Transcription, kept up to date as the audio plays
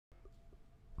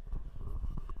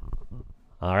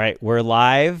All right, we're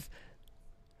live.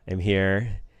 I'm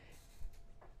here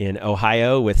in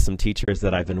Ohio with some teachers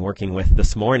that I've been working with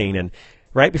this morning. And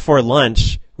right before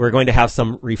lunch, we're going to have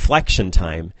some reflection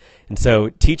time. And so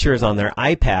teachers on their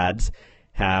iPads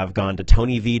have gone to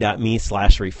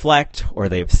tonyv.me/reflect, or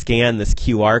they've scanned this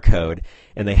QR code,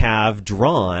 and they have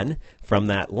drawn from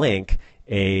that link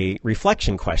a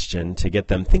reflection question to get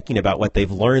them thinking about what they've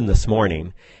learned this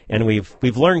morning. And we've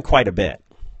learned quite a bit.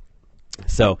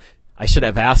 So I should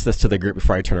have asked this to the group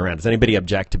before I turn around. Does anybody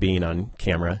object to being on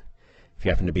camera if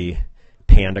you happen to be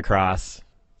panned across?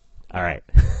 All right.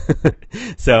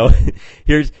 So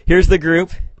here's the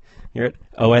group. You're at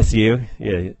OSU.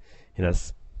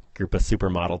 Group of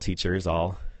supermodel teachers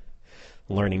all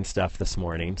learning stuff this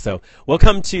morning. So we'll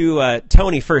come to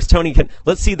Tony first. Tony,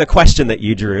 let's see the question that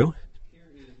you drew. Here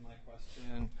is my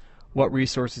question. What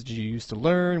resources did you use to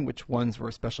learn? Which ones were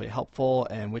especially helpful?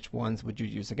 And which ones would you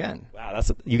use again? Wow,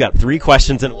 you got 3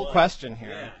 questions in one. Question here.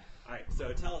 Yeah. All right,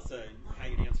 so tell us how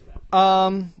you'd answer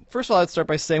that. First of all, I'd start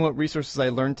by saying what resources I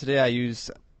learned today.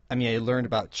 I learned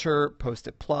about Chirp,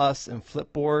 Post-it Plus, and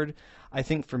Flipboard. I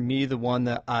think for me, the one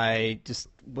that I just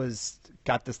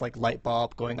got this light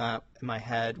bulb going on in my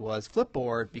head was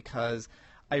Flipboard, because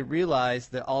I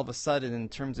realized that all of a sudden, in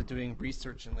terms of doing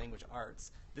research in language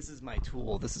arts, this is my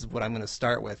tool. This is what I'm going to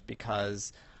start with,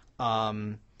 because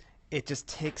it just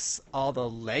takes all the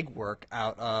legwork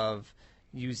out of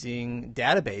using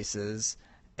databases,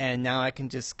 and now I can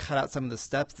just cut out some of the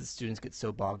steps that students get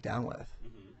so bogged down with.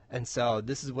 Mm-hmm. And so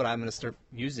this is what I'm going to start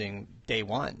using day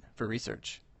one for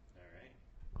research.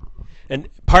 And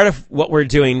part of what we're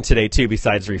doing today, too,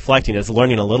 besides reflecting, is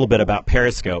learning a little bit about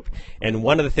Periscope. And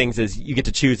one of the things is you get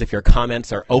to choose if your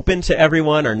comments are open to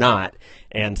everyone or not.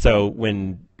 And so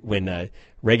when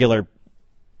regular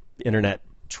internet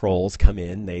trolls come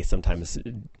in, they sometimes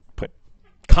put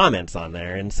comments on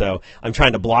there. And so I'm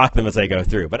trying to block them as I go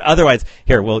through. But otherwise,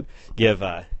 here, we'll give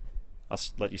I'll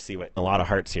let you see a lot of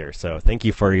hearts here. So thank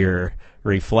you for your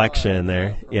reflection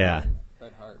there. Yeah.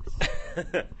 Red hearts.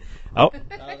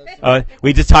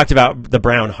 We just talked about the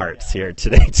brown hearts here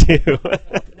today, too.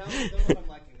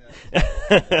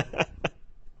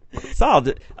 Saul,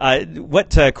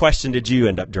 what question did you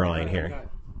end up drawing here?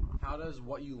 How does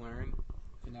what you learn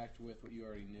connect with what you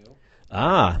already knew?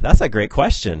 That's a great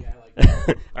question.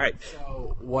 Yeah, All right.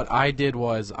 So what I did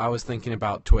was I was thinking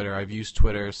about Twitter. I've used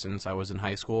Twitter since I was in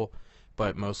high school,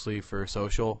 but mostly for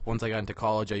social. Once I got into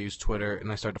college, I used Twitter,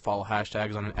 and I started to follow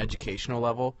hashtags on an educational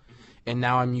level. And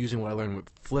now I'm using what I learned with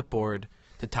Flipboard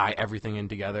to tie everything in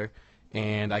together.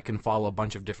 And I can follow a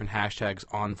bunch of different hashtags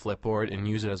on Flipboard and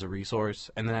use it as a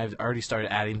resource. And then I've already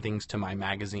started adding things to my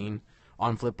magazine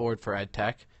on Flipboard for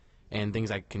EdTech and things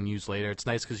I can use later. It's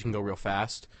nice because you can go real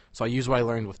fast. So I use what I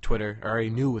learned with Twitter, or I already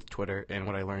knew with Twitter, and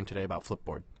what I learned today about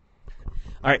Flipboard.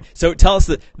 All right, so tell us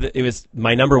it was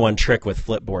my number one trick with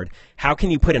Flipboard. How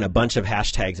can you put in a bunch of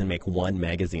hashtags and make one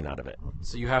magazine out of it?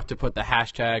 So you have to put the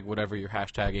hashtag, whatever you're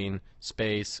hashtagging,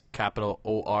 space, capital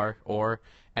or,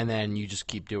 and then you just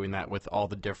keep doing that with all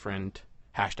the different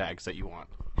hashtags that you want.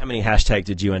 How many hashtags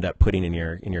did you end up putting in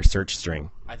your search string?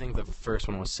 I think the first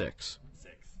one was 6.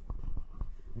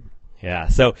 Yeah,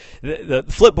 so the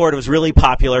Flipboard was really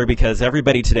popular because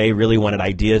everybody today really wanted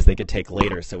ideas they could take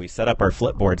later. So we set up our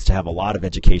Flipboards to have a lot of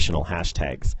educational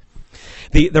hashtags.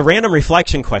 The random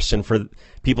reflection question for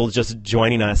people just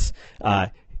joining us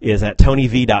is at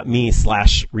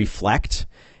tonyv.me/reflect.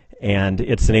 And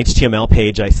it's an HTML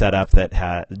page I set up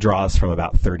that draws from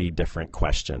about 30 different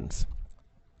questions.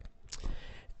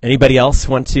 Anybody else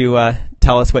want to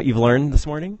tell us what you've learned this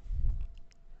morning?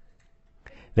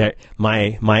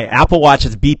 My Apple Watch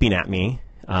is beeping at me,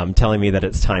 telling me that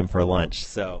it's time for lunch.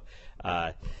 So,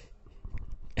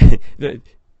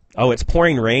 it's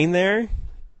pouring rain there.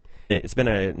 It's been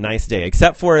a nice day,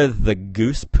 except for the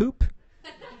goose poop,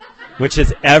 which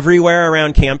is everywhere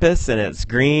around campus, and it's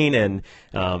green, and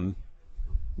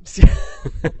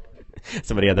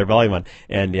somebody had their volume on,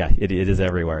 and yeah, it is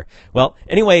everywhere. Well,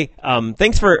 anyway,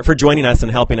 thanks for joining us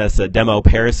and helping us demo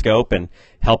Periscope and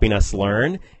helping us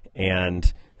learn.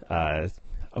 And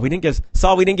we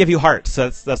didn't give you hearts, so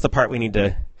that's the part we need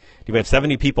to do. We have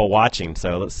 70 people watching,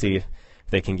 so let's see if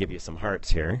they can give you some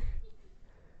hearts here.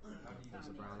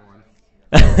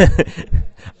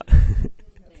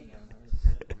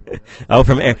 Oh,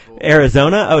 from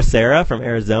Arizona? Oh, Sarah from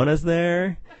Arizona's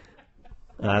there.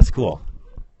 That's cool.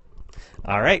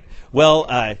 All right.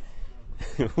 Well,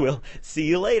 we'll see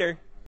you later.